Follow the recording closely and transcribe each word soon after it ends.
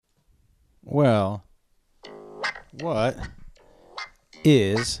Well, what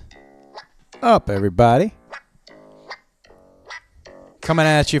is up, everybody? Coming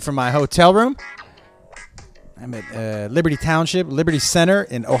at you from my hotel room. I'm at Liberty Township, Liberty Center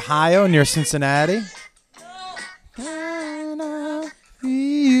in Ohio, near Cincinnati.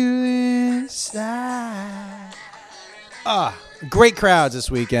 Great crowds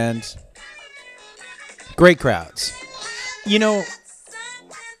this weekend. Great crowds. You know,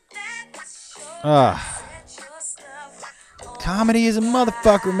 comedy is a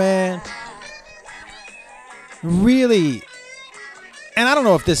motherfucker, man. Really. And I don't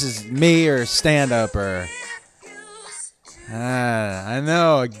know if this is me or stand-up or... I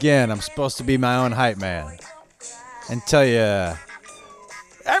know, again, I'm supposed to be my own hype man. And tell you,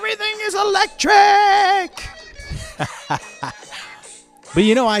 everything is electric! But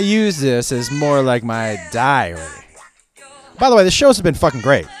you know, I use this as more like my diary. By the way, the shows have been fucking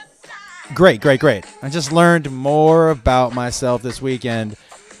great. Great. I just learned more about myself this weekend.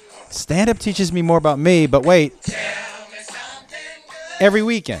 Stand-up teaches me more about me, but wait. Every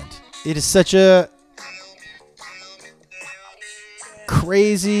weekend. It is such a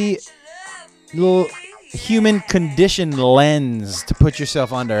crazy little human condition lens to put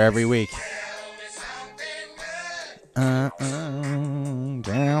yourself under every week.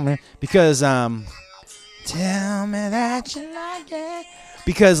 Because tell me that you like it.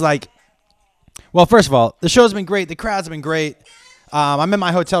 Because well, first of all, the show's been great. The crowd's been great. I'm in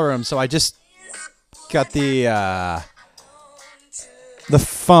my hotel room, so I just got the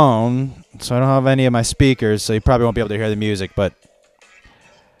phone, so I don't have any of my speakers, so you probably won't be able to hear the music, but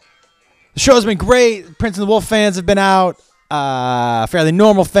the show's been great. Prince and the Wolf fans have been out. Fairly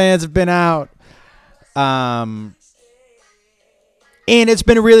Normal fans have been out. And it's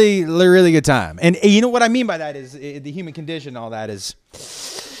been a really, really good time. And you know what I mean by that is the human condition, all that is...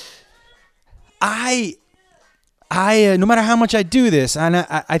 I no matter how much I do this, and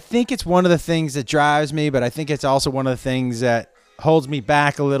I think it's one of the things that drives me, but I think it's also one of the things that holds me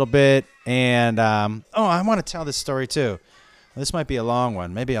back a little bit. And, I want to tell this story too. This might be a long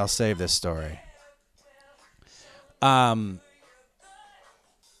one. Maybe I'll save this story. Hold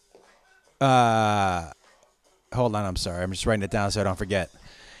on, I'm sorry. I'm just writing it down so I don't forget.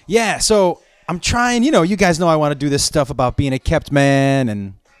 Yeah, so I'm trying, you guys know I want to do this stuff about being a kept man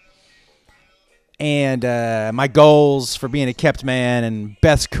and my goals for being a kept man and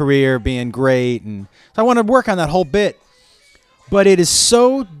Beth's career being great. And so I want to work on that whole bit. But it is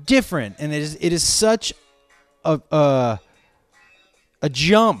so different, and it is such a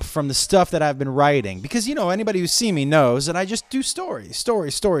jump from the stuff that I've been writing. Because, anybody who's seen me knows that I just do stories.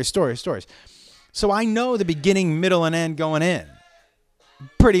 So I know the beginning, middle, and end going in.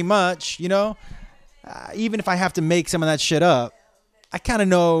 Pretty much, even if I have to make some of that shit up, I kind of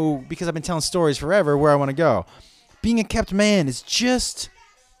know, because I've been telling stories forever, where I want to go. Being a kept man is just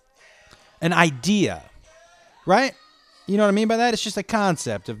an idea, right? You know what I mean by that? It's just a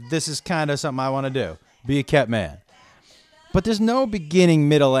concept of this is kind of something I want to do. Be a kept man. But there's no beginning,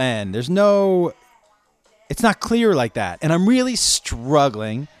 middle, end. It's not clear like that. And I'm really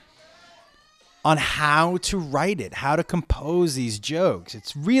struggling on how to write it, how to compose these jokes.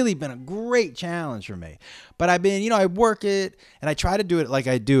 It's really been a great challenge for me. But I've been, I work it, and I try to do it like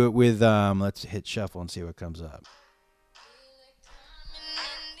I do it with, let's hit shuffle and see what comes up.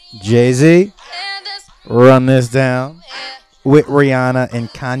 Jay-Z, Run This Down, with Rihanna and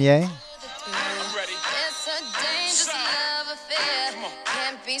Kanye.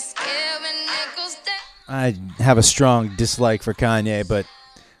 I have a strong dislike for Kanye, but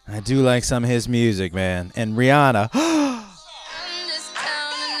I do like some of his music, man. And Rihanna.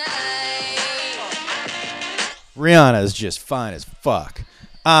 Rihanna is just fine as fuck.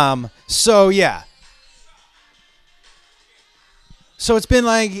 So, yeah. So it's been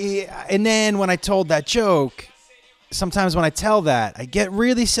like, and then when I told that joke, sometimes when I tell that, I get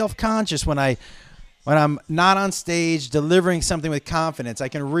really self-conscious when I'm not on stage delivering something with confidence. I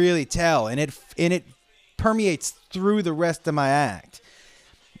can really tell, and it permeates through the rest of my act.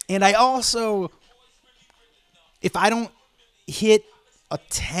 And I also, if I don't hit a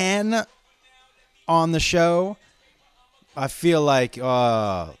 10 on the show, I feel like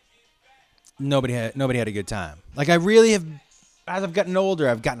nobody had a good time. Like I really have, as I've gotten older,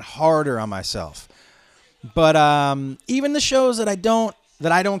 I've gotten harder on myself. But even the shows that I didn't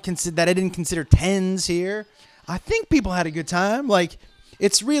consider 10s here, I think people had a good time. Like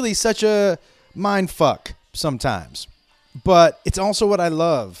it's really such a mind fuck sometimes. But it's also what I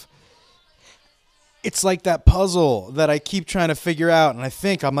love. It's like that puzzle that I keep trying to figure out, and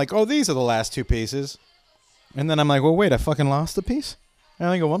I'm like, oh, these are the last two pieces. And then I'm like, well, wait, I fucking lost a piece? I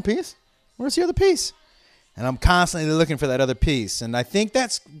only got one piece? Where's the other piece? And I'm constantly looking for that other piece. And I think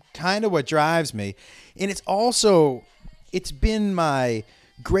that's kind of what drives me. And it's been my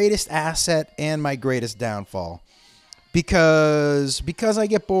greatest asset and my greatest downfall. Because I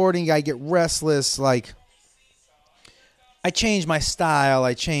get bored and I get restless, like, I change my style,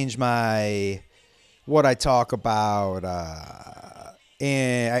 I change what I talk about,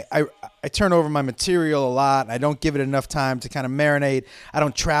 and I turn over my material a lot. I don't give it enough time to kind of marinate. I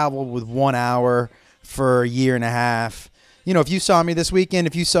don't travel with 1 hour for a year and a half. You know, if you saw me this weekend,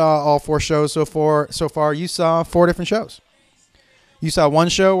 if you saw all 4 shows so far, you saw 4 different shows. You saw one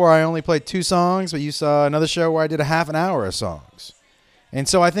show where I only played 2 songs, but you saw another show where I did a half an hour of songs. And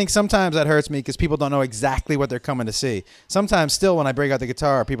so I think sometimes that hurts me because people don't know exactly what they're coming to see. Sometimes still when I break out the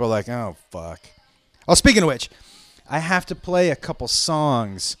guitar, people are like, oh, fuck. Oh, speaking of which, I have to play a couple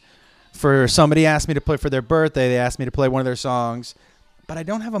songs. For somebody asked me to play for their birthday. They asked me to play one of their songs. But I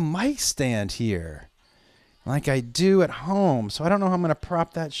don't have a mic stand here like I do at home. So I don't know how I'm going to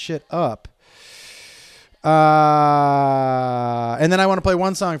prop that shit up. And then I want to play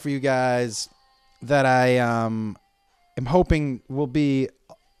one song for you guys that I am hoping will be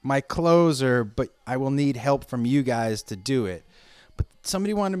my closer, but I will need help from you guys to do it. But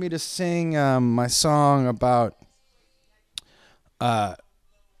somebody wanted me to sing my song about my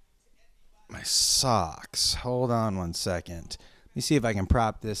socks. Hold on one second. Let me see if I can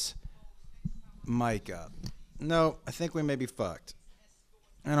prop this mic up. No, I think we may be fucked.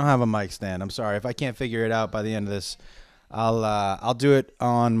 I don't have a mic stand. I'm sorry. If I can't figure it out by the end of this, I'll do it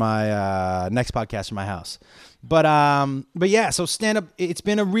on my next podcast from my house. But yeah, so stand up. It's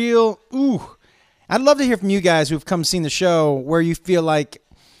been a real I'd love to hear from you guys who've come seen the show where you feel like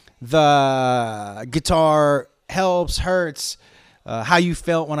the guitar helps, hurts, how you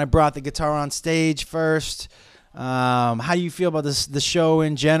felt when I brought the guitar on stage first, how you feel about the show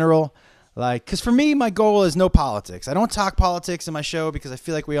in general. Like, because for me, my goal is no politics. I don't talk politics in my show because I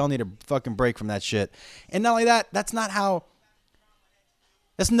feel like we all need a fucking break from that shit. And not only that, that's not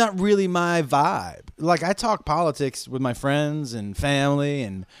really my vibe. Like, I talk politics with my friends and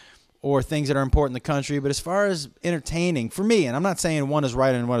family or things that are important in the country. But as far as entertaining, for me, and I'm not saying one is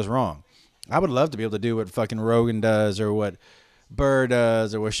right and one is wrong. I would love to be able to do what fucking Rogan does or what Burr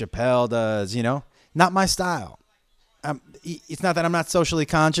does or what Chappelle does, you know? Not my style. It's not that I'm not socially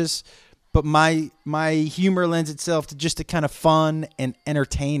conscious, but my humor lends itself to just a kind of fun and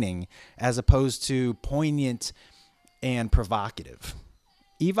entertaining as opposed to poignant and provocative.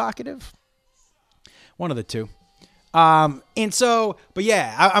 Evocative? One of the two. And so, but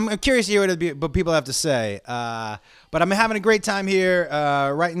yeah, I'm curious to hear what people have to say. But I'm having a great time here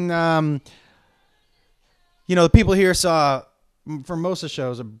writing. The people here saw, for most of the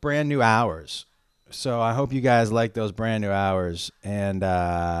shows, a brand new hours. So I hope you guys like those brand new hours. And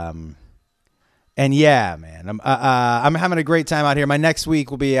yeah, man, I'm having a great time out here. My next week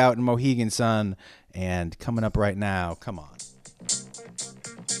will be out in Mohegan Sun, and coming up right now, come on.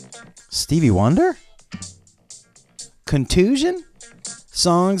 Stevie Wonder? Contusion?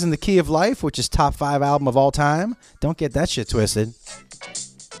 Songs in the Key of Life, which is top 5 album of all time. Don't get that shit twisted.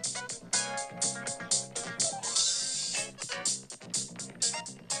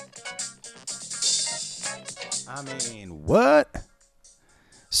 I mean, what?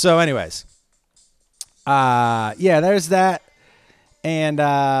 So anyways. Yeah, there's that. And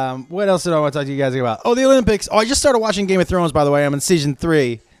what else did I want to talk to you guys about? Oh, the Olympics. Oh, I just started watching Game of Thrones, by the way. I'm in season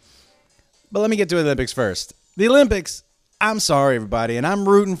 3. But let me get to the Olympics first. The Olympics, I'm sorry, everybody. And I'm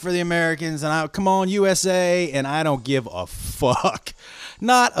rooting for the Americans. And come on, USA. And I don't give a fuck.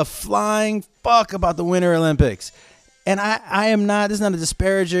 Not a flying fuck about the Winter Olympics. And I am not, this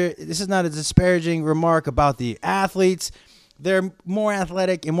is not a disparaging remark about the athletes. They're more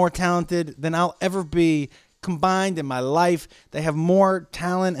athletic and more talented than I'll ever be combined in my life. They have more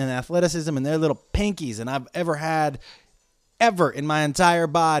talent and athleticism in their little pinkies than I've ever had ever in my entire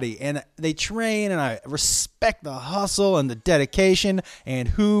body. And they train, and I respect the hustle and the dedication, and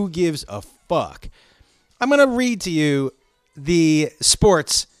who gives a fuck? I'm going to read to you the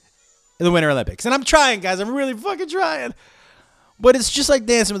sports in the Winter Olympics. And I'm trying, guys. I'm really fucking trying. But it's just like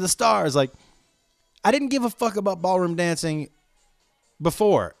Dancing with the Stars. Like, I didn't give a fuck about ballroom dancing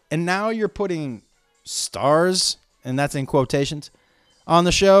before. And now you're putting stars, and that's in quotations, on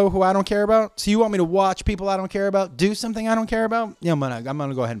the show who I don't care about. So you want me to watch people I don't care about do something I don't care about? Yeah, I'm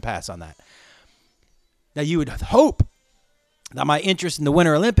gonna go ahead and pass on that. Now you would hope that my interest in the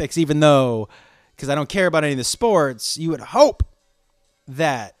Winter Olympics, even though, because I don't care about any of the sports, you would hope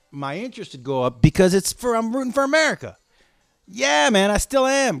that my interest would go up because I'm rooting for America. Yeah, man, I still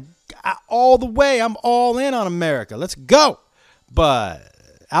am. All the way, I'm all in on America. Let's go. But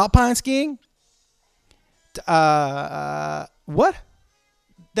Alpine skiing? What?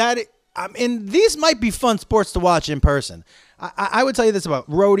 These might be fun sports to watch in person. I would tell you this about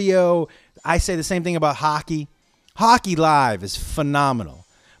rodeo. I say the same thing about hockey. Hockey live is phenomenal,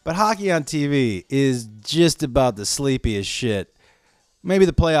 but hockey on TV is just about the sleepiest shit. Maybe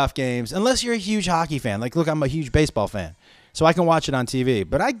the playoff games, unless you're a huge hockey fan. Like, look, I'm a huge baseball fan, so I can watch it on TV.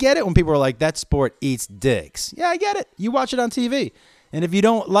 But I get it when people are like, that sport eats dicks. Yeah, I get it. You watch it on TV. And if you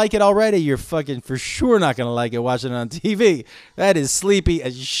don't like it already, you're fucking for sure not going to like it watching it on TV. That is sleepy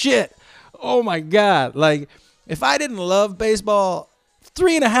as shit. Oh, my God. Like, if I didn't love baseball,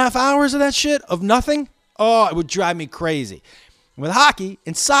 3.5 hours of that shit, of nothing, oh, it would drive me crazy. With hockey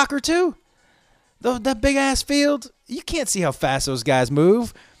and soccer, too, that big-ass field, you can't see how fast those guys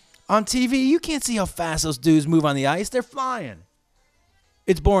move. On TV, you can't see how fast those dudes move on the ice. They're flying.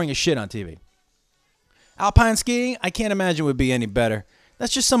 It's boring as shit on TV. Alpine skiing, I can't imagine would be any better.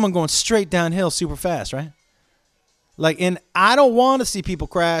 That's just someone going straight downhill super fast, right? Like, and I don't want to see people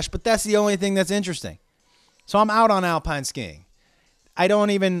crash, but that's the only thing that's interesting. So I'm out on alpine skiing. I don't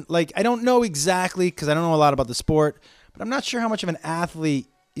know exactly because I don't know a lot about the sport, but I'm not sure how much of an athlete.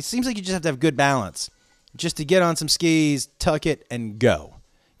 It seems like you just have to have good balance just to get on some skis, tuck it, and go.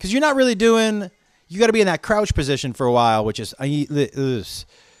 Because you're not really you got to be in that crouch position for a while, which is,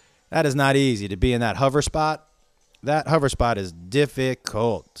 that is not easy to be in that hover spot. That hover spot is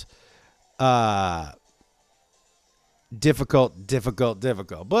difficult.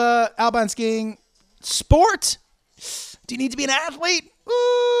 Difficult. But alpine skiing, sport? Do you need to be an athlete?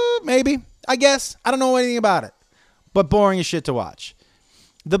 Maybe. I guess. I don't know anything about it. But boring as shit to watch.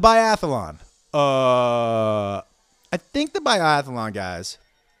 The biathlon. I think the biathlon, guys,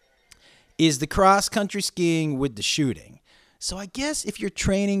 is the cross-country skiing with the shooting. So I guess if you're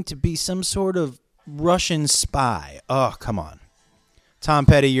training to be some sort of Russian spy. Oh, come on. Tom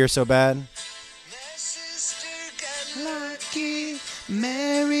Petty, You're So Bad. My sister got lucky,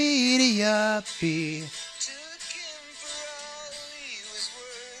 married a yuppie.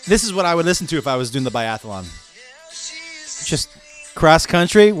 This is what I would listen to if I was doing the biathlon. Just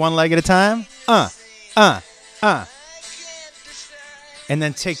cross-country, one leg at a time. And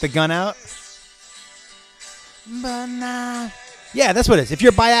then take the gun out. But nah. Yeah, that's what it is. If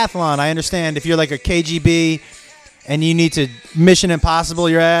you're biathlon, I understand. If you're like a KGB and you need to Mission Impossible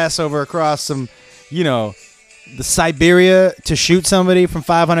your ass over across some, the Siberia to shoot somebody from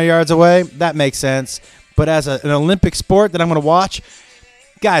 500 yards away, that makes sense. But as an Olympic sport that I'm going to watch,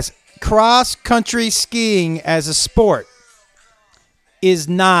 guys, cross-country skiing as a sport is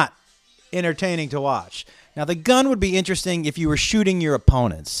not entertaining to watch. Now, the gun would be interesting if you were shooting your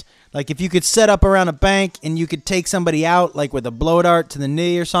opponents. Like if you could set up around a bank and you could take somebody out like with a blow dart to the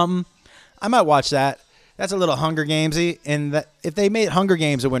knee or something. I might watch that. That's a little Hunger Gamesy. And if they made Hunger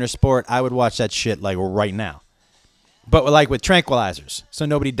Games a winter sport, I would watch that shit like right now. But like with tranquilizers, so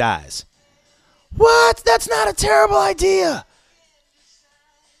nobody dies. What? That's not a terrible idea.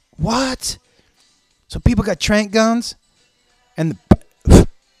 What? So people got tranq guns, and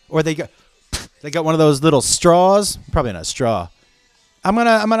or they got one of those little straws. Probably not a straw. I'm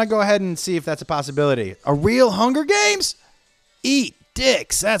gonna go ahead and see if that's a possibility. A real Hunger Games? Eat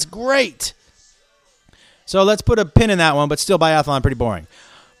dicks. That's great. So let's put a pin in that one, but still biathlon pretty boring.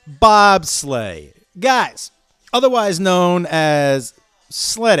 Bobsleigh. Guys, otherwise known as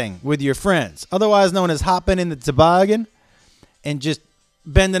sledding with your friends, otherwise known as hopping in the toboggan and just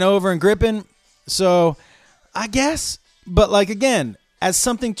bending over and gripping. So I guess, but like again, as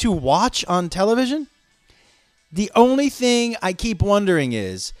something to watch on television, the only thing I keep wondering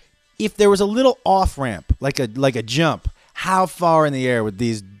is if there was a little off-ramp, like a jump, how far in the air would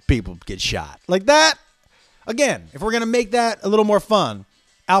these people get shot? Like that? Again, if we're going to make that a little more fun,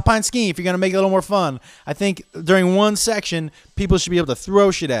 alpine skiing, if you're going to make it a little more fun, I think during one section, people should be able to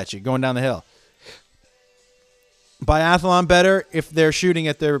throw shit at you going down the hill. Biathlon better if they're shooting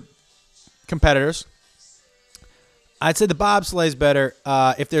at their competitors. I'd say the bobsleigh's better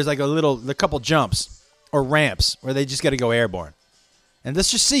if there's like a couple jumps or ramps where they just got to go airborne. And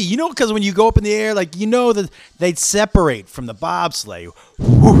let's just see, because when you go up in the air, like, that they'd separate from the bobsleigh.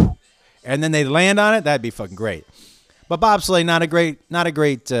 Whoo, and then they land on it. That'd be fucking great. But bobsleigh, not a great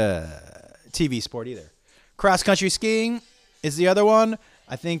TV sport either. Cross-country skiing is the other one.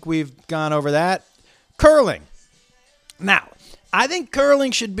 I think we've gone over that. Curling. Now, I think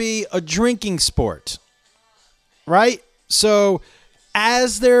curling should be a drinking sport, right? So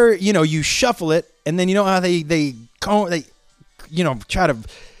as they're, you shuffle it, and then how they try to,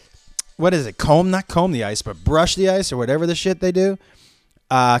 not comb the ice, but brush the ice or whatever the shit they do.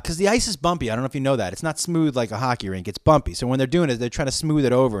 Because the ice is bumpy. I don't know if you know that. It's not smooth like a hockey rink. It's bumpy. So when they're doing it, they're trying to smooth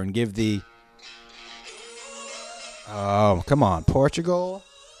it over and give the... Oh, come on. Portugal,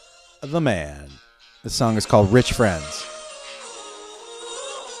 the man. The song is called Rich Friends.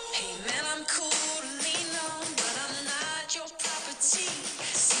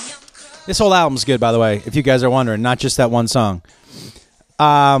 This whole album's good, by the way, if you guys are wondering. Not just that one song.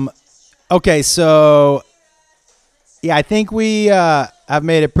 Okay, so... Yeah, I think we have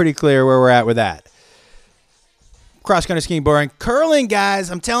made it pretty clear where we're at with that. Cross-country skiing, boring. Curling,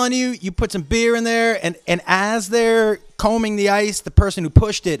 guys, I'm telling you, you put some beer in there, and as they're combing the ice, the person who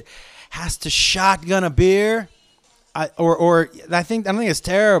pushed it has to shotgun a beer, or I don't think it's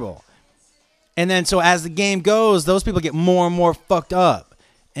terrible. And then so as the game goes, those people get more and more fucked up,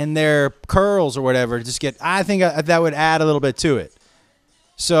 and their curls or whatever just get. I think that would add a little bit to it.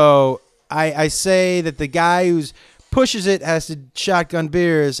 So I say that the guy who's pushes it has to shotgun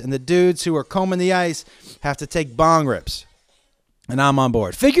beers, and the dudes who are combing the ice have to take bong rips. And I'm on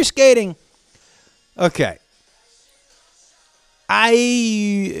board. Figure skating. Okay.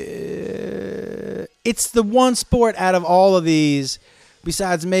 It's the one sport out of all of these,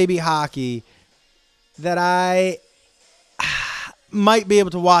 besides maybe hockey, that I might be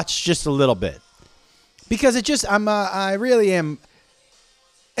able to watch just a little bit. Because I really am.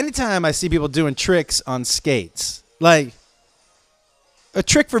 Anytime I see people doing tricks on skates, like, a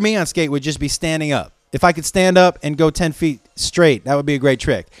trick for me on skate would just be standing up. If I could stand up and go 10 feet straight, that would be a great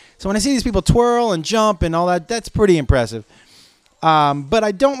trick. So when I see these people twirl and jump and all that, that's pretty impressive. But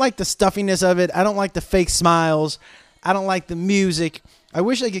I don't like the stuffiness of it. I don't like the fake smiles. I don't like the music. I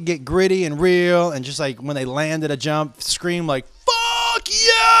wish I could get gritty and real and just like when they landed a jump, scream like, fuck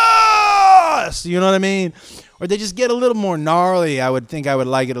yes! You know what I mean? Or they just get a little more gnarly. I would think I would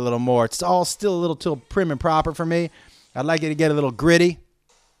like it a little more. It's all still a little too prim and proper for me. I'd like it to get a little gritty.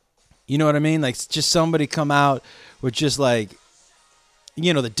 You know what I mean? Like just somebody come out with just like,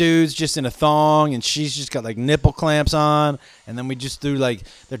 you know, the dude's just in a thong and she's just got like nipple clamps on. And then we just do like,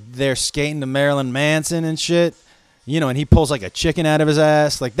 they're skating to Marilyn Manson and shit. You know, and he pulls like a chicken out of his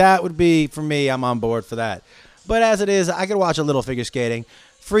ass. Like that would be, for me, I'm on board for that. But as it is, I could watch a little figure skating.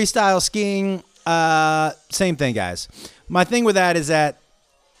 Freestyle skiing. Same thing, guys. My thing with that is that,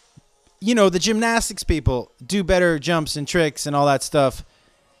 you know, the gymnastics people do better jumps and tricks and all that stuff.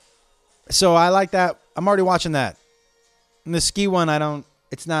 So I like that. I'm already watching that. And the ski one,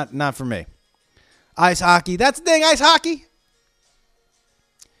 it's not for me. Ice hockey. That's the thing, ice hockey.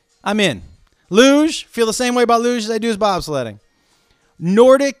 I'm in. Luge. Feel the same way about luge as I do as bobsledding.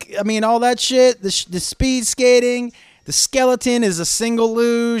 Nordic. I mean, all that shit. The speed skating. The skeleton is a single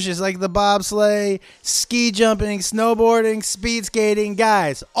luge. It's like the bobsleigh, ski jumping, snowboarding, speed skating.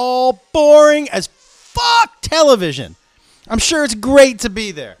 Guys, all boring as fuck television. I'm sure it's great to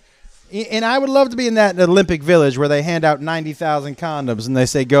be there. And I would love to be in that Olympic Village where they hand out 90,000 condoms and they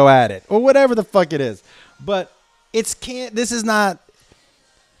say, go at it. Or whatever the fuck it is. But this is not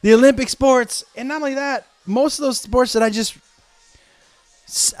the Olympic sports. And not only that, most of those sports that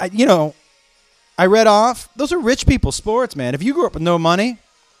I read off, those are rich people sports, man. If you grew up with no money,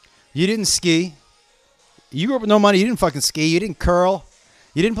 you didn't ski. You grew up with no money, you didn't fucking ski. You didn't curl.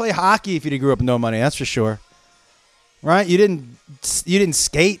 You didn't play hockey if you grew up with no money, that's for sure. Right? You didn't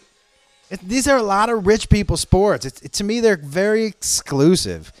skate. These are a lot of rich people sports. To me, they're very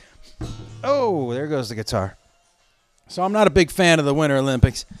exclusive. Oh, there goes the guitar. So I'm not a big fan of the Winter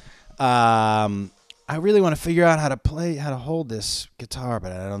Olympics. I really want to figure out how to hold this guitar,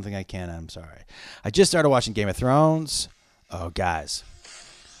 but I don't think I can. I'm sorry. I just started watching Game of Thrones. Oh, guys.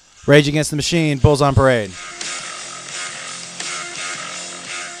 Rage Against the Machine, Bulls on Parade.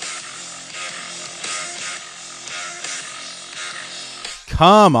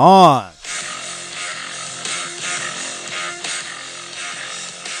 Come on.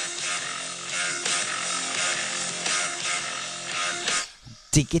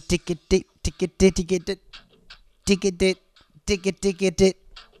 Dig it, dig it, dig it, dig it, dig it, dig it, dig it, dig it, dig it,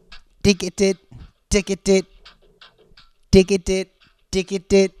 dig it, dig it, dig it, dig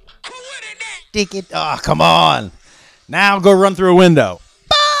it, dig it. Oh, come on! Now go run through a window.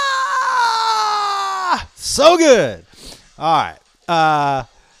 So good. All right.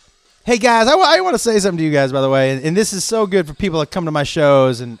 Hey guys, I want to say something to you guys, by the way, and this is so good for people that come to my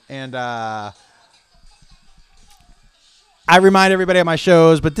shows and I remind everybody of my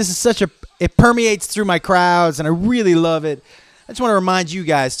shows, but this is it permeates through my crowds, and I really love it. I just want to remind you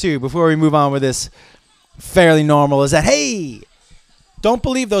guys, too, before we move on with this fairly normal, is that, hey, don't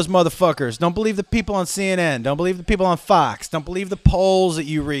believe those motherfuckers. Don't believe the people on CNN. Don't believe the people on Fox. Don't believe the polls that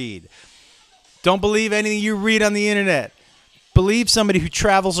you read. Don't believe anything you read on the internet. believe somebody who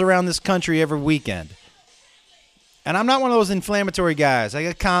travels around this country every weekend. And I'm not one of those inflammatory guys.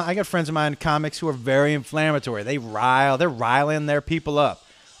 I got friends of mine in comics who are very inflammatory. They're riling their people up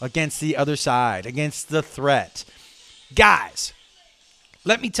against the other side, against the threat. Guys,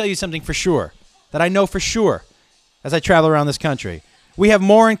 let me tell you something for sure, that I know for sure as I travel around this country. We have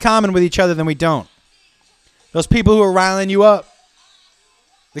more in common with each other than we don't. Those people who are riling you up,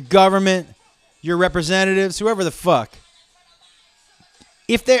 the government, your representatives, whoever the fuck.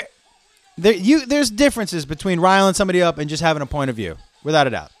 If there's differences between riling somebody up and just having a point of view, without a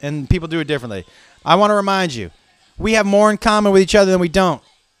doubt. And people do it differently. I want to remind you, we have more in common with each other than we don't.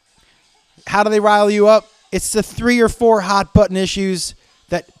 How do they rile you up? It's the 3 or 4 hot button issues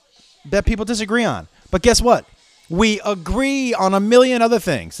that people disagree on. But guess what? We agree on a million other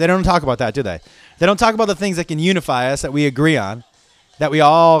things. They don't talk about that, do they? They don't talk about the things that can unify us, that we agree on, that we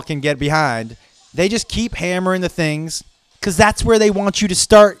all can get behind. They just keep hammering the things because that's where they want you to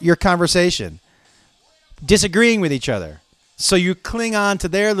start your conversation. Disagreeing with each other. So you cling on to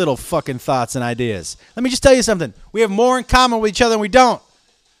their little fucking thoughts and ideas. Let me just tell you something. We have more in common with each other than we don't.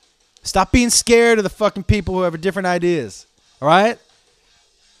 Stop being scared of the fucking people who have different ideas. All right?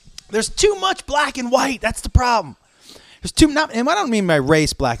 There's too much black and white. That's the problem. And I don't mean by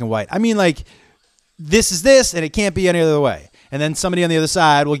race black and white. I mean like this is this and it can't be any other way. And then somebody on the other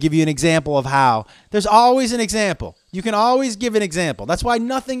side will give you an example of how. There's always an example. You can always give an example. That's why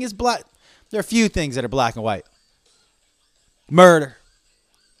nothing is black. There are a few things that are black and white. Murder.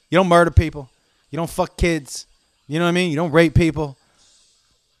 You don't murder people. You don't fuck kids. You know what I mean? You don't rape people.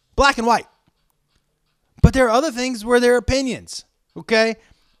 Black and white. But there are other things where there are opinions. Okay?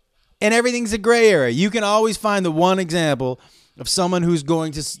 And everything's a gray area. You can always find the one example of someone who's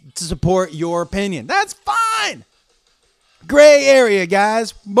going to support your opinion. That's fine. Gray area,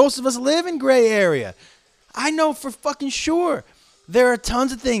 guys. Most of us live in gray area. I know for fucking sure. There are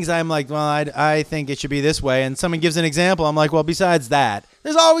tons of things I'm like, well, I think it should be this way. And someone gives an example. I'm like, well, besides that,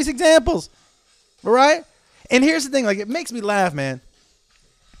 there's always examples. All right? And here's the thing. Like, it makes me laugh, man.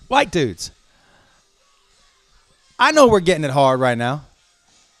 White dudes. I know we're getting it hard right now.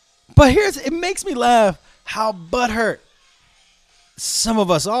 But it makes me laugh how butthurt some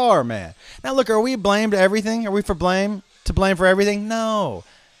of us are, man. Now, look, are we blamed for everything? Are we to blame for everything? No.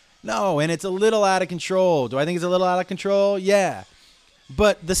 And it's a little out of control. Do I think it's a little out of control? Yeah.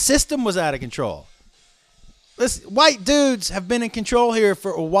 But the system was out of control. Listen, white dudes have been in control here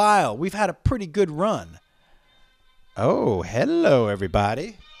for a while. We've had a pretty good run. Oh, hello,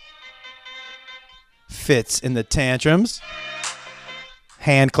 everybody. Fits in the tantrums.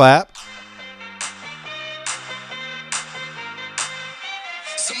 Hand clap.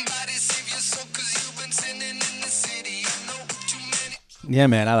 Yeah,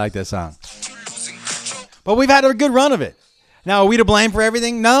 man, I like that song. But we've had a good run of it. Now, are we to blame for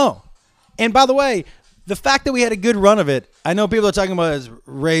everything? No. And by the way, the fact that we had a good run of it, I know people are talking about it as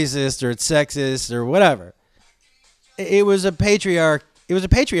racist or it's sexist or whatever. It was a patriarchy.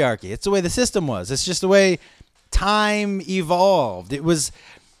 It's the way the system was. It's just the way time evolved. It was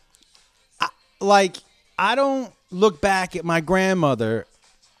like, I don't look back at my grandmother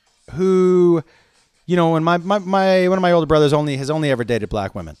who, you know, when one of my older brothers has only ever dated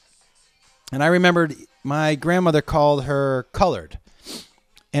black women. And I remembered my grandmother called her colored.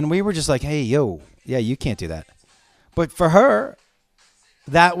 And we were just like, hey, yo, yeah, you can't do that. But for her,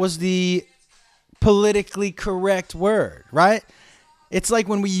 that was the politically correct word, right? It's like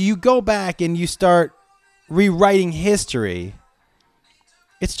when you go back and you start rewriting history,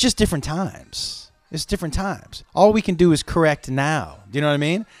 it's just different times. It's different times. All we can do is correct now. Do you know what I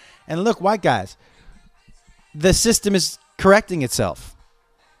mean? And look, white guys, the system is correcting itself.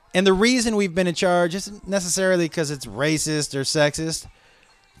 And the reason we've been in charge isn't necessarily because it's racist or sexist.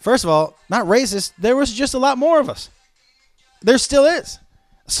 First of all, not racist. There was just a lot more of us. There still is.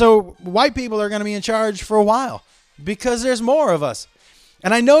 So white people are going to be in charge for a while because there's more of us.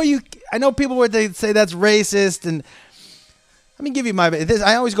 And I know people would say that's racist. And let me give you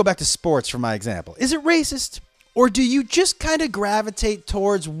I always go back to sports for my example. Is it racist? Or do you just kind of gravitate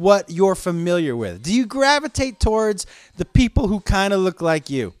towards what you're familiar with? Do you gravitate towards the people who kind of look like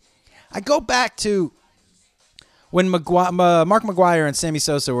you? I go back to when Mark McGwire and Sammy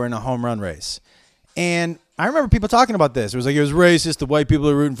Sosa were in a home run race. And I remember people talking about this. It was racist. The white people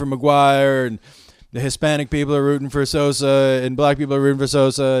are rooting for McGwire, and the Hispanic people are rooting for Sosa, and black people are rooting for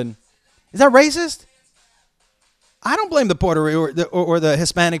Sosa. And is that racist? I don't blame the Puerto Rico or the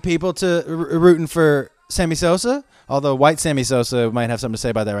Hispanic people to rooting for Sammy Sosa, although white Sammy Sosa might have something to say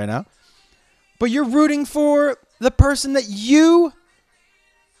about that right now. But you're rooting for the person that you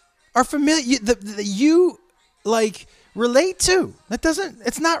are familiar, that you like relate to.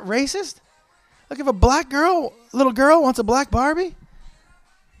 It's not racist. Like if a little girl wants a black Barbie,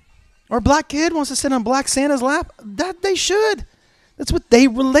 or a black kid wants to sit on black Santa's lap, that they should. That's what they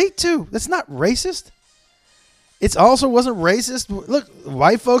relate to. That's not racist. It also wasn't racist. Look,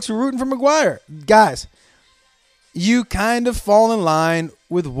 white folks were rooting for Maguire. Guys, you kind of fall in line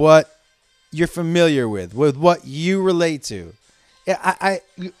with what you're familiar with what you relate to. I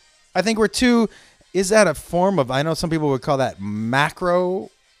think we're too. Is that a form of? I know some people would call that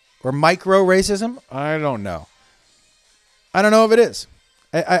macro or micro racism. I don't know. I don't know if it is.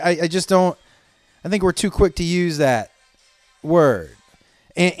 I just don't. I think we're too quick to use that word.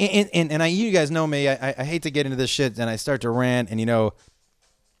 And you guys know me. I hate to get into this shit, and I start to rant. And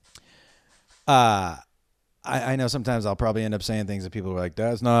I know sometimes I'll probably end up saying things that people are like,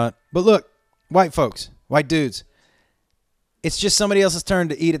 "That's not." But look, white folks, white dudes, it's just somebody else's turn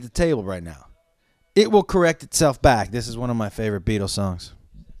to eat at the table right now. It will correct itself back. This is one of my favorite Beatles songs.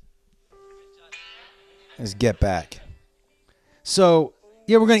 Let's Get Back. So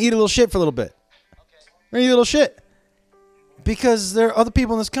yeah, we're gonna eat a little shit for a little bit. We're gonna eat a little shit. Because there are other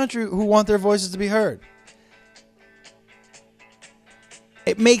people in this country who want their voices to be heard.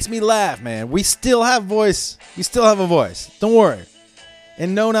 It makes me laugh, man. We still have voice. We still have a voice. Don't worry.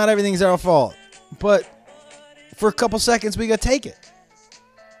 And no, not everything's our fault. But for a couple seconds, we got to take it.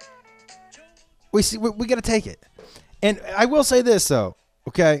 We got to take it. And I will say this, though.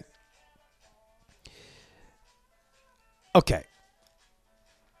 Okay.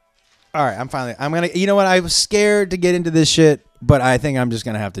 All right, I'm going to, you know what? I was scared to get into this shit, but I think I'm just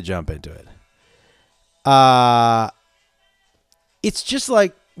going to have to jump into it. It's just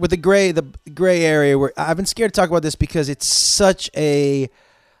like with the gray area where I've been scared to talk about this because it's such a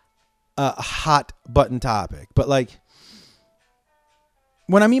hot button topic. But like,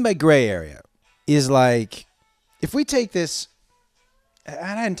 what I mean by gray area is like, if we take this, and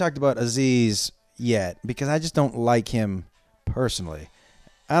I hadn't talked about Aziz yet because I just don't like him personally.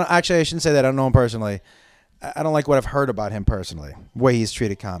 I shouldn't say that. I don't know him personally. I don't like what I've heard about him personally, the way he's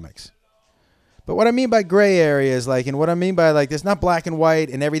treated comics. But what I mean by gray area is like, and what I mean by like, there's not black and white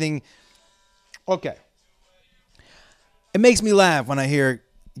and everything. Okay. It makes me laugh when I hear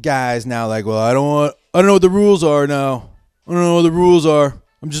guys now like, well, I don't know what the rules are now. I don't know what the rules are.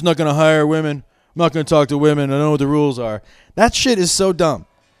 I'm just not going to hire women. I'm not going to talk to women. I don't know what the rules are. That shit is so dumb.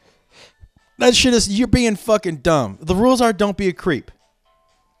 That shit is, you're being fucking dumb. The rules are don't be a creep.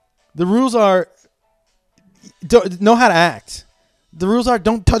 The rules are know how to act. The rules are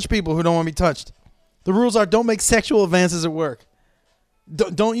don't touch people who don't want to be touched. The rules are don't make sexual advances at work.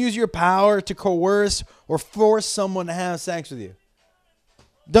 Don't use your power to coerce or force someone to have sex with you.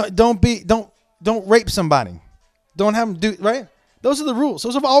 Don't rape somebody. Don't have them do, right? Those are the rules.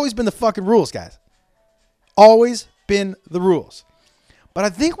 Those have always been the fucking rules, guys. Always been the rules. But I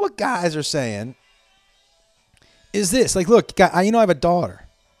think what guys are saying is this. Like, look, I have a daughter.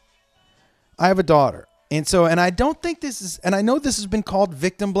 And I don't think this is, and I know this has been called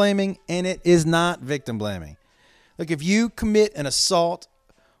victim blaming, and it is not victim blaming. Look, if you commit an assault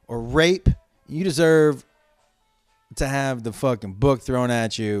or rape, you deserve to have the fucking book thrown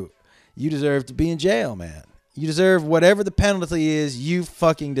at you. You deserve to be in jail, man. You deserve whatever the penalty is, you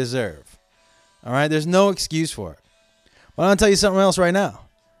fucking deserve. All right? There's no excuse for it. But I'm going to tell you something else right now.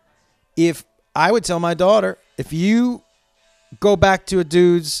 If I would tell my daughter, if you go back to a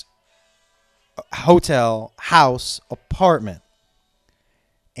dude's hotel, house, apartment,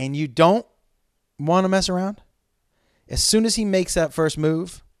 and you don't want to mess around, as soon as he makes that first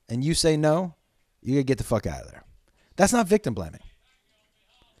move and you say no, you gotta get the fuck out of there. That's not victim blaming.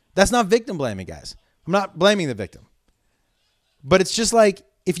 That's not victim blaming, guys. I'm not blaming the victim. But it's just like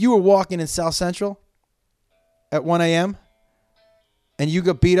if you were walking in South Central at 1 a.m. and you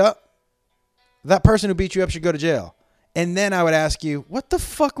got beat up, that person who beat you up should go to jail. And then I would ask you, what the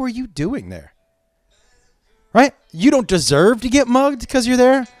fuck were you doing there? Right? You don't deserve to get mugged because you're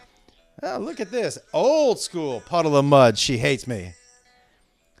there. Oh, look at this. Old school puddle of mud. She hates me.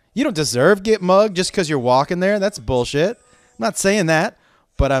 You don't deserve to get mugged just because you're walking there. That's bullshit. I'm not saying that,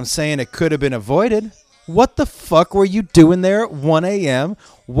 but I'm saying it could have been avoided. What the fuck were you doing there at 1 a.m.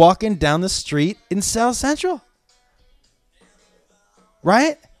 walking down the street in South Central?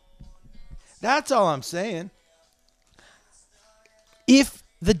 Right? That's all I'm saying. If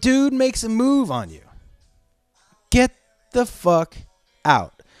the dude makes a move on you, get the fuck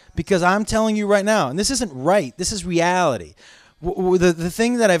out. Because I'm telling you right now, and this isn't right, this is reality. The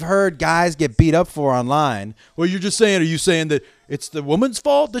thing that I've heard guys get beat up for online, well, are you saying that it's the woman's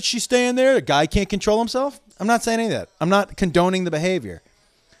fault that she's staying there? A guy can't control himself? I'm not saying any of that. I'm not condoning the behavior.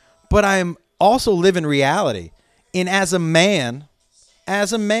 But I'm also living reality. And as a man,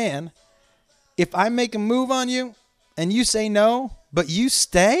 if I make a move on you and you say no, but you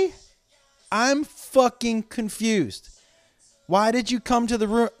stay, I'm fucking confused. Why did you come to the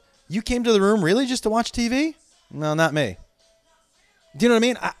room? You came to the room really just to watch TV? No, not me. Do you know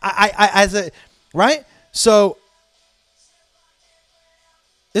what I mean? Right? So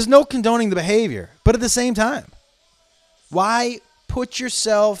there's no condoning the behavior, but at the same time, why put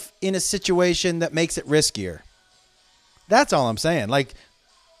yourself in a situation that makes it riskier? That's all I'm saying. Like,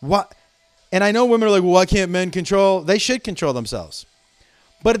 what? And I know women are like, well, why can't men control? They should control themselves.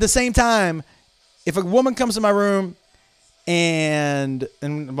 But at the same time, if a woman comes to my room and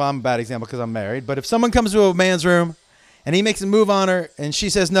well, I'm a bad example because I'm married, but if someone comes to a man's room and he makes a move on her and she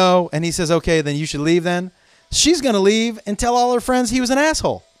says no and he says, okay, then you should leave then, she's going to leave and tell all her friends he was an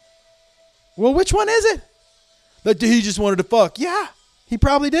asshole. Well, which one is it? That he just wanted to fuck. Yeah, he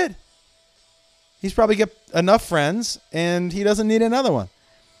probably did. He's probably got enough friends and he doesn't need another one.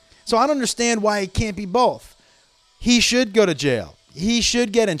 So I don't understand why it can't be both. He should go to jail. He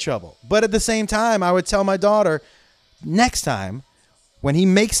should get in trouble. But at the same time, I would tell my daughter, next time when he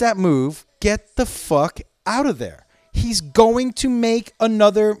makes that move, get the fuck out of there. He's going to make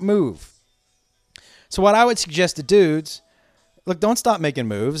another move. So what I would suggest to dudes, look, don't stop making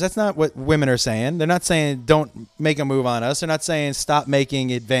moves. That's not what women are saying. They're not saying don't make a move on us. They're not saying stop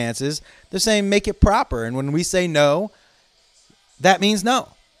making advances. They're saying make it proper. And when we say no, that means no.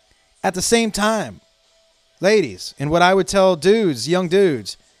 At the same time, ladies, and what I would tell dudes, young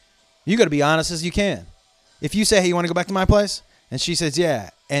dudes, you got to be honest as you can. If you say, hey, you want to go back to my place? And she says, yeah.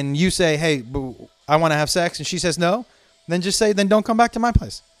 And you say, hey, I want to have sex. And she says no. Then just say, then don't come back to my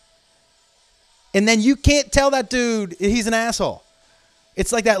place. And then you can't tell that dude he's an asshole.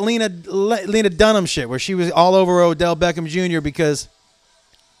 It's like that Lena Dunham shit where she was all over Odell Beckham Jr. because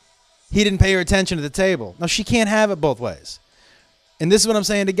he didn't pay her attention at the table. No, she can't have it both ways. And this is what I'm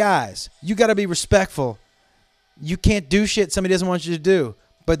saying to guys. You got to be respectful. You can't do shit somebody doesn't want you to do,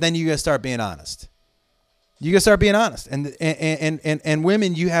 but then you got to start being honest. You got to start being honest. And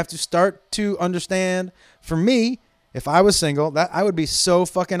women, you have to start to understand. For me, if I was single, that I would be so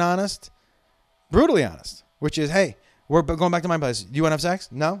fucking honest. Brutally honest, which is, hey, we're going back to my place. Do you want to have sex?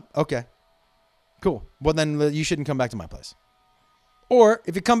 No? Okay. Cool. Well, then you shouldn't come back to my place. Or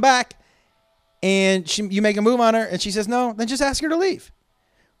if you come back and you make a move on her and she says no, then just ask her to leave.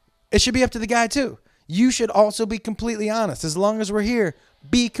 It should be up to the guy too. You should also be completely honest. As long as we're here,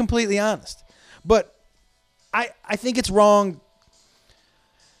 be completely honest. But I think it's wrong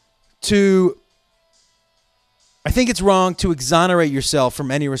to exonerate yourself from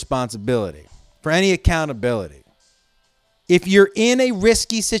any responsibility, for any accountability. If you're in a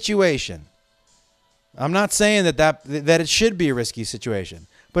risky situation, I'm not saying that it should be a risky situation,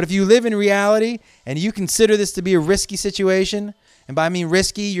 but if you live in reality and you consider this to be a risky situation, and by I mean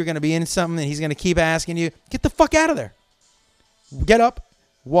risky, you're going to be in something and he's going to keep asking you, get the fuck out of there. Get up,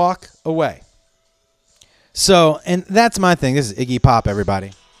 walk away. So, and that's my thing. This is Iggy Pop,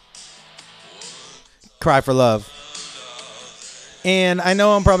 everybody. Cry for love. And I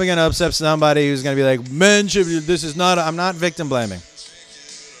know I'm probably going to upset somebody who's going to be like, men should, this is not, I'm not victim blaming.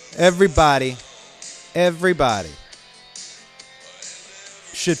 Everybody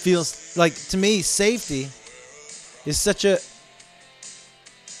should feel like, to me, safety is such a,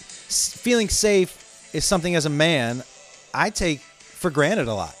 feeling safe is something as a man I take for granted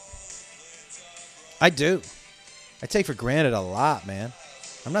a lot. I do. I take for granted a lot, man.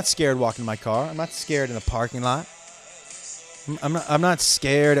 I'm not scared walking in my car. I'm not scared in the parking lot. I'm not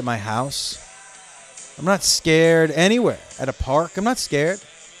scared at my house. I'm not scared anywhere. At a park, I'm not scared.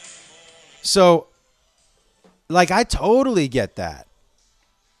 So, like, I totally get that.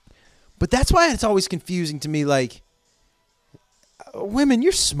 But that's why it's always confusing to me, like, women,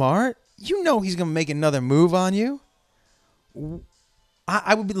 you're smart. You know he's going to make another move on you.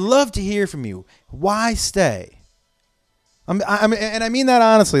 I would love to hear from you. Why stay? And I mean that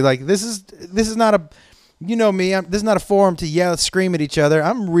honestly. Like, this is not a, you know me, this is not a forum to yell, scream at each other.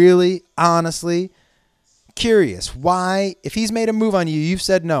 I'm really, honestly curious. Why, if he's made a move on you, you've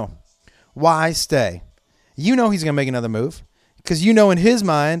said no. Why stay? You know he's going to make another move because you know in his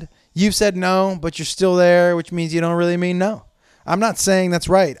mind you've said no, but you're still there, which means you don't really mean no. I'm not saying that's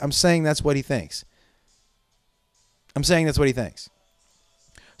right. I'm saying that's what he thinks.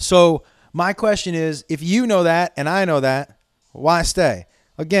 So my question is, if you know that and I know that, why stay?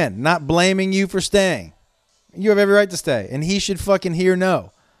 Again, not blaming you for staying. You have every right to stay, and he should fucking hear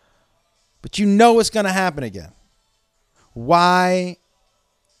no. But you know it's going to happen again. Why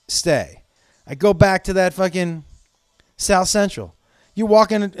stay? I go back to that fucking South Central. You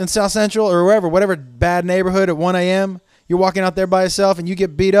walking in South Central or wherever, whatever bad neighborhood at 1 a.m., you're walking out there by yourself and you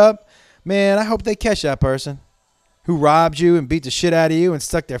get beat up. Man, I hope they catch that person who robbed you and beat the shit out of you and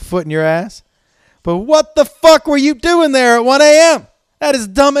stuck their foot in your ass. But what the fuck were you doing there at 1 a.m.? That is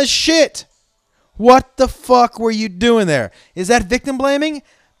dumb as shit. What the fuck were you doing there? Is that victim blaming?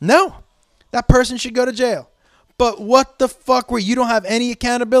 No. That person should go to jail. But what the fuck were you don't have any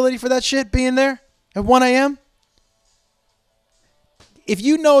accountability for that shit being there at 1 a.m.? If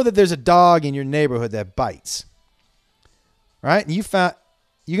you know that there's a dog in your neighborhood that bites, right? And you're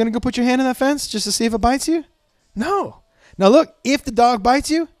going to go put your hand in that fence just to see if it bites you? No. Now look, if the dog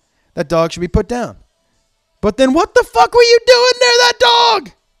bites you, that dog should be put down. But then what the fuck were you doing near that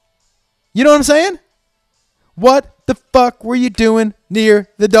dog? You know what I'm saying? What the fuck were you doing near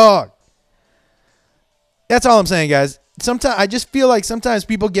the dog? That's all I'm saying, guys. Sometimes I just feel like sometimes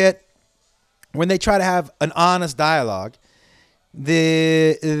people when they try to have an honest dialogue,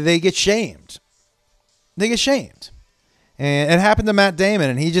 they get shamed. They get shamed. And it happened to Matt Damon,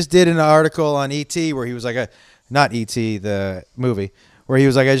 and he just did an article on E.T. where he was like, not E.T., the movie, where he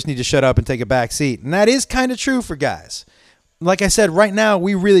was like, I just need to shut up and take a back seat. And that is kind of true for guys. Like I said, right now,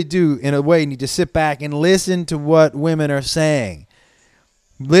 we really do, in a way, need to sit back and listen to what women are saying.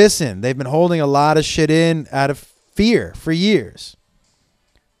 Listen, they've been holding a lot of shit in out of fear for years.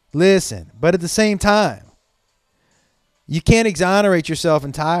 Listen, but at the same time, you can't exonerate yourself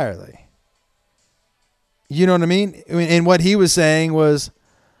entirely. You know what I mean? And what he was saying was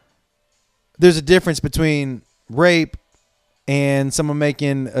there's a difference between rape and someone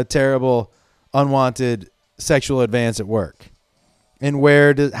making a terrible, unwanted sexual advance at work. And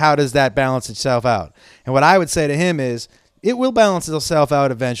how does that balance itself out? And what I would say to him is it will balance itself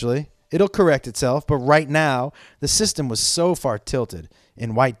out eventually. It'll correct itself. But right now, the system was so far tilted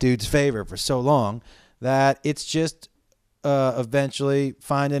in white dudes' favor for so long that it's just eventually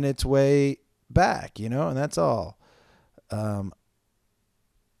finding its way back, and that's all.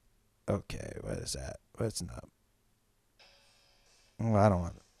 Okay, what is that? What's not?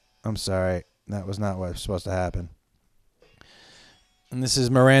 Well, I'm sorry. That was not what was supposed to happen. And this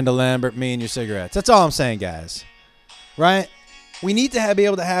is Miranda Lambert, Me and Your Cigarettes. That's all I'm saying, guys. Right? We need to be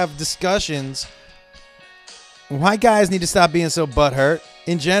able to have discussions. Why guys need to stop being so butthurt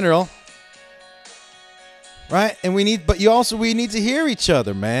in general. Right? And we need to hear each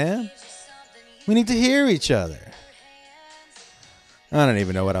other, man. We need to hear each other. I don't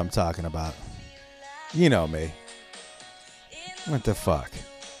even know what I'm talking about. You know me. What the fuck?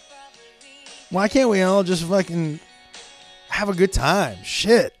 Why can't we all just fucking have a good time?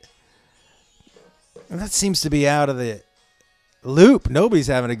 Shit. That seems to be out of the loop. Nobody's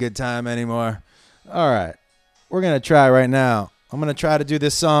having a good time anymore. All right. We're going to try right now. I'm going to try to do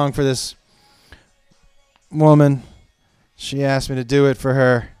this song for this woman. She asked me to do it for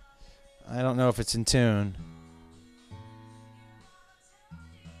her. I don't know if it's in tune.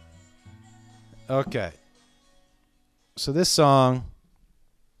 Okay. So this song,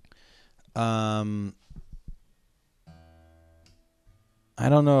 I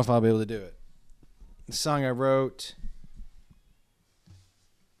don't know if I'll be able to do it. The song I wrote,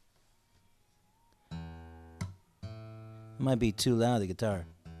 might be too loud, the guitar.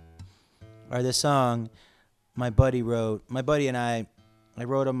 Or this song, my buddy and I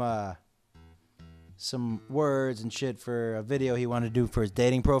wrote him some words and shit for a video he wanted to do for his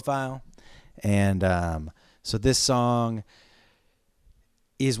dating profile. And so this song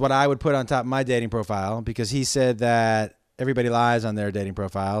is what I would put on top of my dating profile because he said that everybody lies on their dating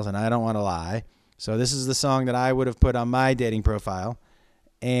profiles and I don't want to lie. So this is the song that I would have put on my dating profile.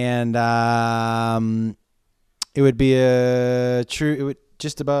 And it would be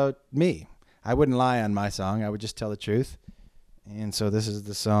just about me. I wouldn't lie on my song. I would just tell the truth. And so this is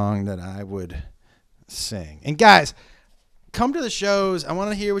the song that I would sing. And guys, come to the shows. I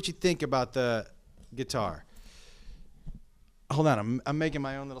want to hear what you think about the guitar. Hold on. I'm making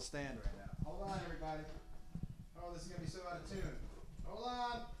my own little stand right now. Hold on, everybody. Oh, this is going to be so out of tune. Hold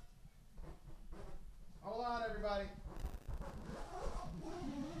on. Hold on, everybody.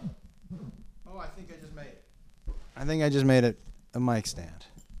 Oh, I think I just made it. I think I just made it a mic stand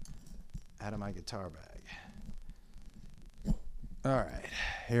out of my guitar bag. All right.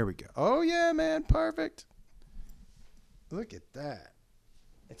 Here we go. Oh, yeah, man. Perfect. Look at that.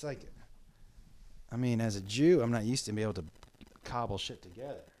 It's like, I mean, as a Jew, I'm not used to being able to cobble shit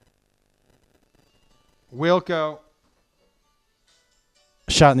together. Wilco.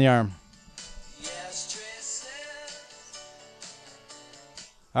 Shot in the arm.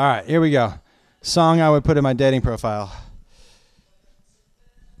 All right, here we go. Song I would put in my dating profile.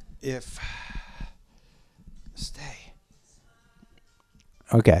 If... Stay.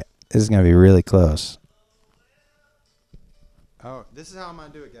 Okay, this is going to be really close. Oh, this is how I'm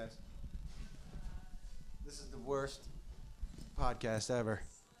going to do it, guys. This is the worst podcast ever.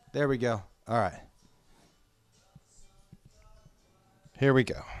 There we go. All right. Here we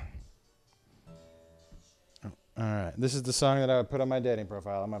go. All right. This is the song that I would put on my dating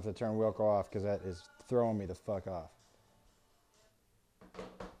profile. I'm going to have to turn Wilco off because that is throwing me the fuck off.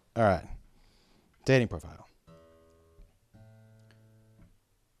 All right. Dating profile.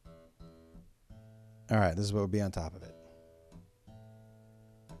 All right. This is what would be on top of it.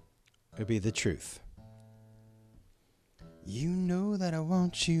 It would be the truth. You know that I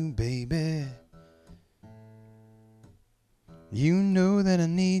want you, baby. You know that I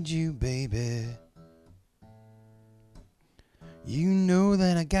need you, baby. You know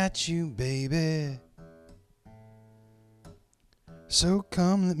that I got you, baby. So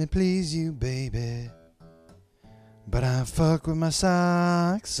come, let me please you, baby. But I fuck with my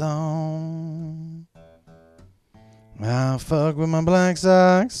socks on. I fuck with my black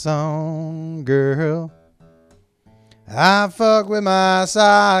socks on, girl. I fuck with my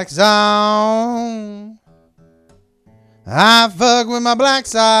socks on. I fuck with my black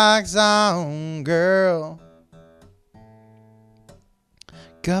socks on, girl.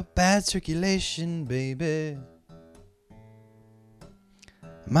 Got bad circulation, baby.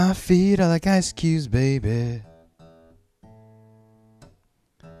 My feet are like ice cubes, baby.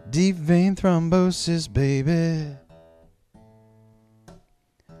 Deep vein thrombosis, baby.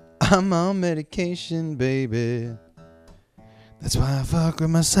 I'm on medication, baby. That's why I fuck with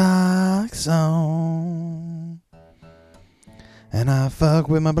my socks on. And I fuck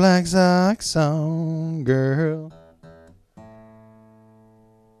with my black socks on, girl.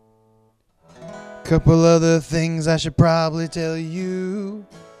 Couple other things I should probably tell you.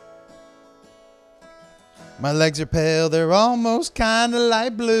 My legs are pale, they're almost kinda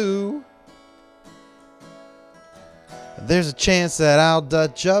light blue. There's a chance that I'll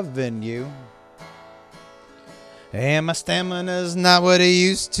Dutch oven you. And my stamina's not what it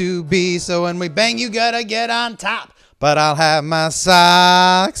used to be. So when we bang, you gotta get on top. But I'll have my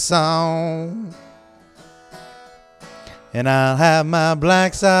socks on. And I'll have my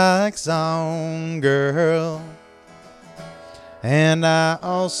black socks on, girl. And I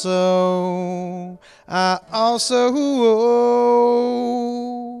also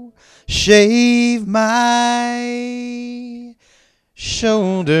shave my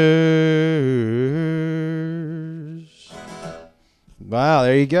shoulders. Wow,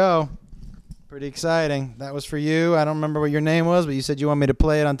 there you go. Pretty exciting. That was for you. I don't remember what your name was, but you said you want me to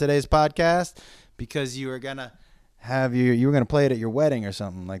play it on today's podcast because you were gonna you were gonna play it at your wedding or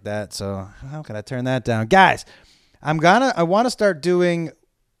something like that. So how can I turn that down, guys? I want to start doing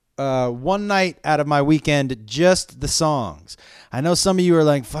one night out of my weekend just the songs. I know some of you are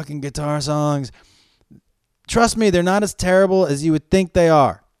like, fucking guitar songs. Trust me, they're not as terrible as you would think they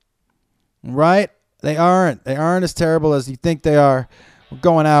are. Right? They aren't. They aren't as terrible as you think they are. We're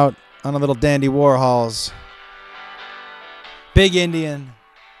going out on a little Dandy Warhols. Big Indian.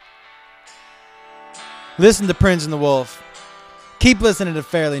 Listen to Prince and the Wolf. Keep listening to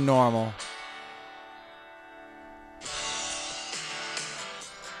Fairly Normal.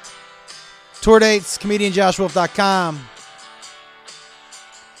 Tour dates, comedianjoshwolf.com.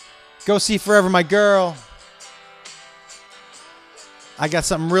 Go see Forever My Girl. I got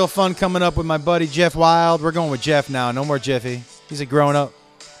something real fun coming up with my buddy Jeff Wild. We're going with Jeff now. No more Jeffy. He's a grown-up.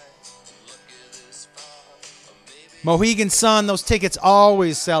 Mohegan Sun, those tickets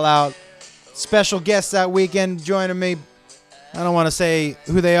always sell out. Special guests that weekend joining me. I don't want to say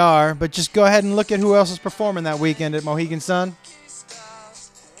who they are, but just go ahead and look at who else is performing that weekend at Mohegan Sun.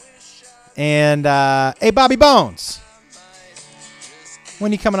 And, hey, Bobby Bones.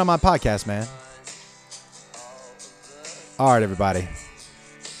 When are you coming on my podcast, man? All right, everybody.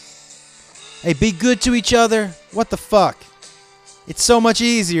 Hey, be good to each other. What the fuck? It's so much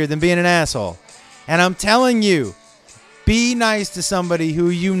easier than being an asshole. And I'm telling you, be nice to somebody who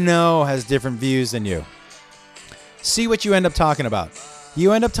you know has different views than you. See what you end up talking about.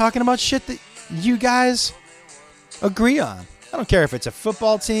 You end up talking about shit that you guys agree on. I don't care if it's a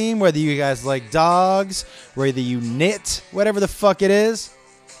football team, whether you guys like dogs, whether you knit, whatever the fuck it is.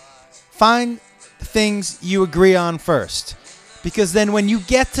 Find things you agree on first. Because then when you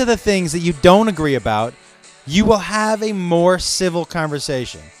get to the things that you don't agree about, you will have a more civil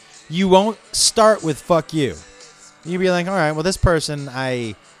conversation. You won't start with fuck you. You'll be like, all right, well, this person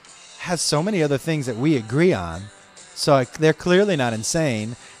has so many other things that we agree on. So they're clearly not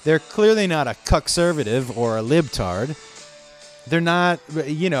insane. They're clearly not a cuckservative or a libtard. They're not,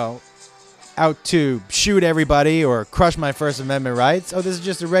 out to shoot everybody or crush my First Amendment rights. Oh, this is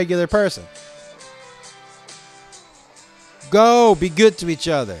just a regular person. Go, be good to each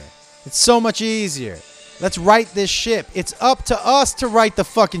other. It's so much easier. Let's right this ship. It's up to us to right the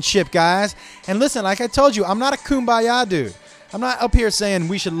fucking ship, guys. And listen, like I told you, I'm not a kumbaya dude. I'm not up here saying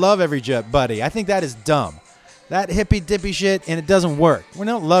we should love everybody. I think that is dumb. That hippy dippy shit, and it doesn't work. We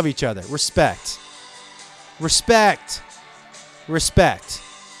don't love each other. Respect. Respect. Respect.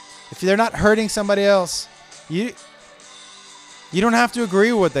 If they're not hurting somebody else, you don't have to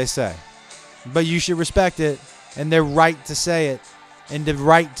agree with what they say. But you should respect it, and they're right to say it, and the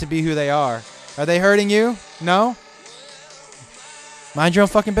right to be who they are. Are they hurting you? No? Mind your own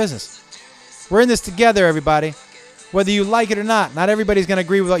fucking business. We're in this together, everybody. Whether you like it or not, not everybody's going to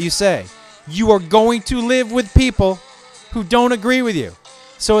agree with what you say. You are going to live with people who don't agree with you.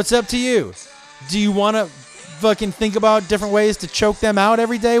 So it's up to you. Do you want to fucking think about different ways to choke them out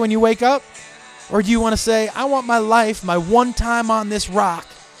every day when you wake up? Or do you want to say, I want my life, my one time on this rock,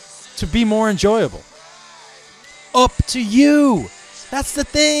 to be more enjoyable? Up to you. That's the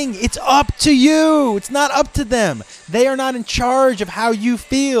thing. It's up to you. It's not up to them. They are not in charge of how you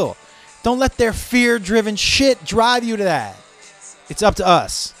feel. Don't let their fear-driven shit drive you to that. It's up to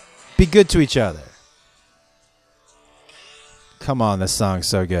us. Be good to each other. Come on, this song's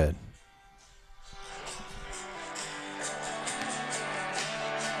so good.